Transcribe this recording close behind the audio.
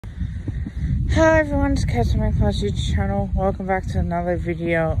Hi everyone, it's my YouTube channel. Welcome back to another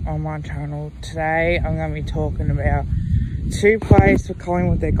video on my channel. Today I'm going to be talking about two players for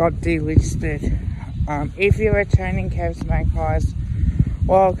Collingwood that got delisted. If you're returning Cavs Magpies,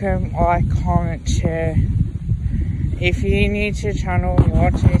 welcome, like, comment, share. If you're new to the channel and you're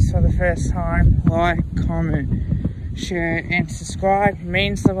watching this for the first time, like, comment, share and subscribe. It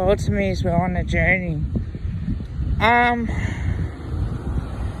means the world to me as we're on a journey.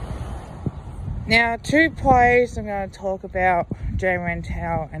 Now, two players I'm going to talk about,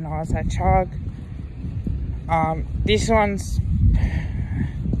 Rantall and Issac Chugg. This one's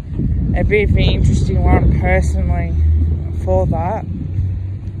a bit of an interesting one personally for that.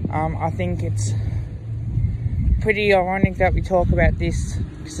 I think it's pretty ironic that we talk about this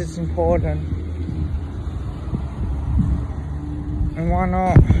because it's important. And why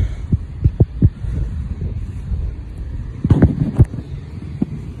not?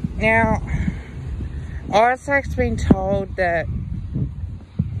 Now, Issac's been told that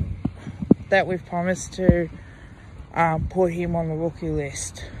we've promised to put him on the rookie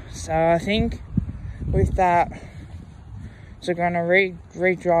list. So I think with that, we're going to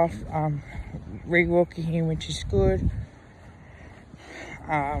redraft, re-rookie him, which is good.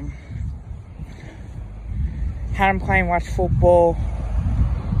 Had him playing much football.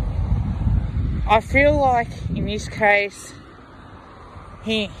 I feel like in this case,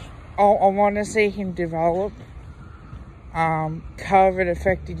 I want to see him develop. COVID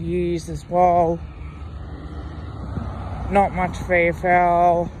affected years as well. Not much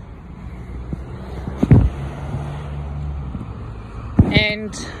VFL.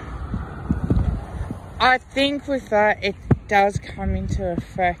 And I think with that, it does come into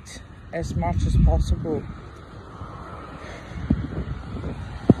effect as much as possible.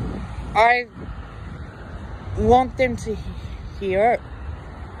 I want them to hear it.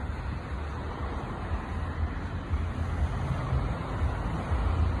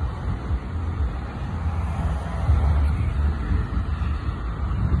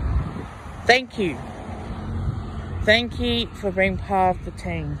 Thank you. Thank you for being part of the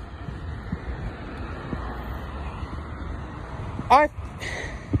team.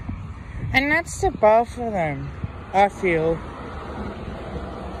 And that's the both of them, I feel.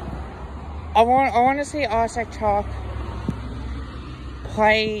 I want to see Issac Chugg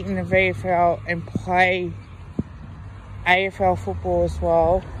play in the VFL and play AFL football as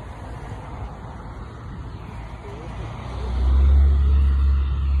well.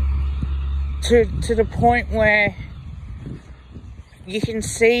 To the point where you can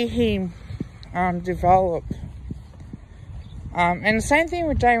see him develop. And the same thing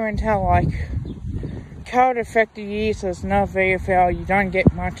with Rantall, like, COVID affected years, there's no VFL, you don't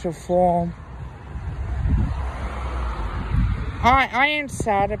get much of form. I am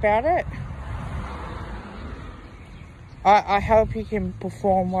sad about it. I hope he can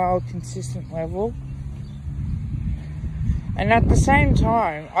perform well at a consistent level. And at the same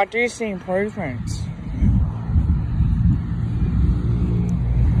time, I do see improvements.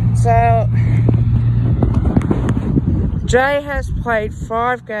 So, Jay has played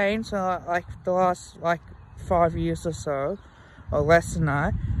 5 games in like the last 5 years or so, or less than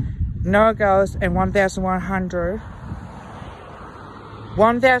that. No goals and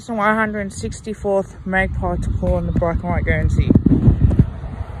 1,164th Magpie to pull on the black and white Guernsey.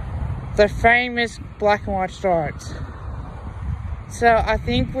 The famous black and white stripes. So I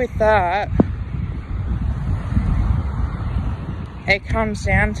think with that, it comes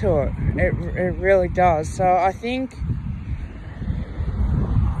down to it. It really does. So I think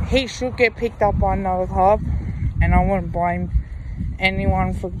he should get picked up by another club, and I wouldn't blame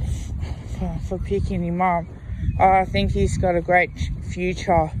anyone for picking him up. I think he's got a great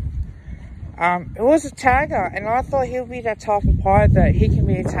future. It was a tagger, and I thought he'll be that type of player that he can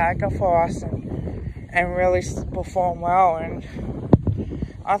be a tagger for us and really perform well. And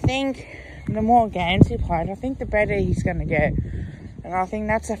I think the more games he played, I think the better he's going to get. And I think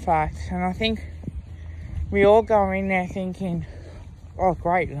that's a fact. And I think we all go in there thinking, oh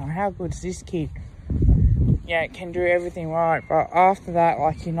great, how good is this kid? Yeah, it can do everything right. But after that,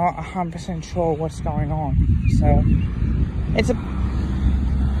 like, you're not 100% sure what's going on. So it's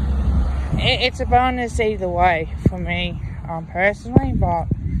a bonus either way for me, personally. But,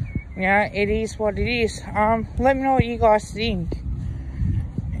 you know, it is what it is. Let me know what you guys think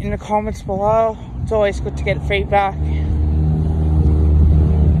in the comments below. It's always good to get feedback.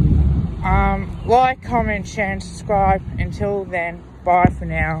 Like, comment, share and subscribe. Until then, bye for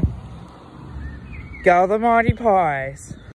now. Go the Mighty Pies.